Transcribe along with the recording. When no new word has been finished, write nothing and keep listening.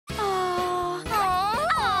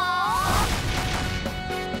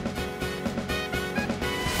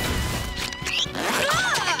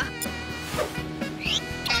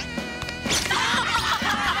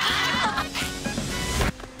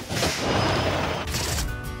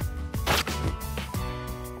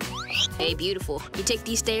Hey, beautiful. You take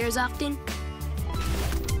these stairs often?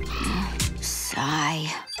 Sigh.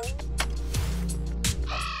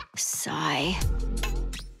 Sigh.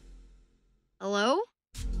 Hello?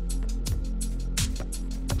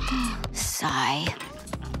 Sigh.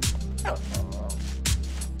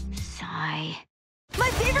 Sigh. My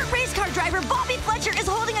favorite race car driver, Bobby Fletcher, is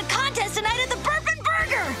holding a contest tonight at the Bourbon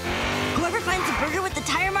Burger. Whoever finds the burger with the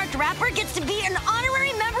tire-marked wrapper gets to be an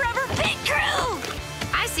honorary member of her pit crew.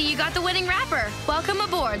 I see you got the winning wrapper. Welcome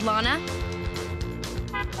aboard, Lana.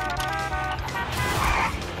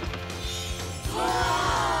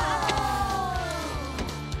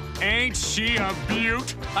 Ain't she a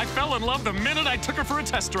beaut? I fell in love the minute I took her for a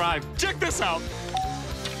test drive. Check this out.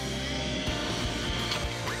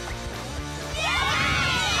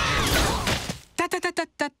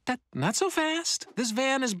 Not so fast. This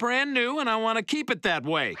van is brand new, and I want to keep it that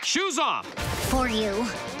way. Shoes off. For you.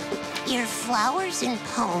 Your flowers and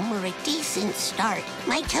poem were a decent start.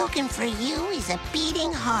 My token for you is a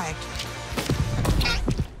beating heart.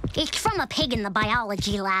 It's from a pig in the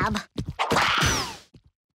biology lab.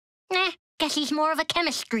 Guess he's more of a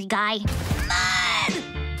chemistry guy.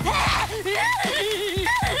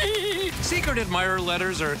 Secret admirer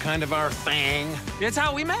letters are kind of our thing. It's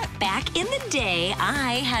how we met. Back in the day,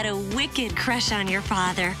 I had a wicked crush on your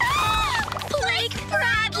father. Blake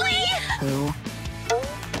Bradley! Who?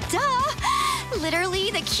 Duh! Literally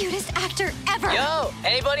the cutest actor ever. Yo,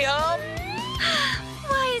 anybody home?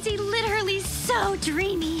 Why is he literally so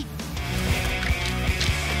dreamy?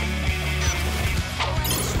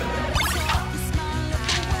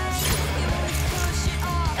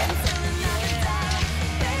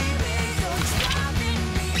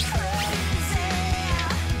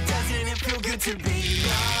 To be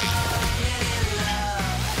young and in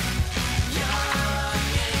love, young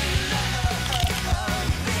and in love,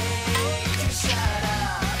 baby, shut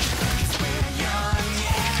up, 'cause we're young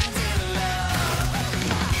and in love.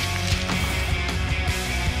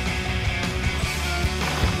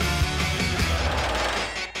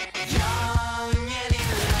 Young and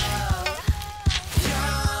in love,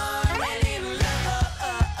 young and in love,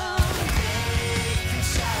 baby,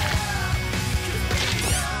 shut up, 'cause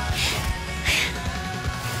we're young.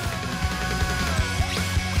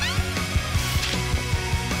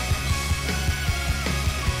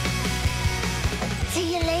 See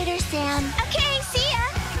you later, Sam. Okay, see ya.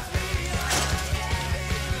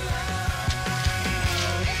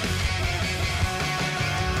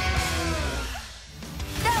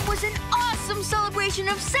 That was an awesome celebration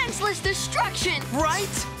of senseless destruction.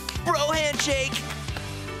 Right? Bro handshake.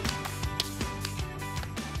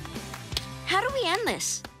 How do we end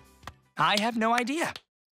this? I have no idea.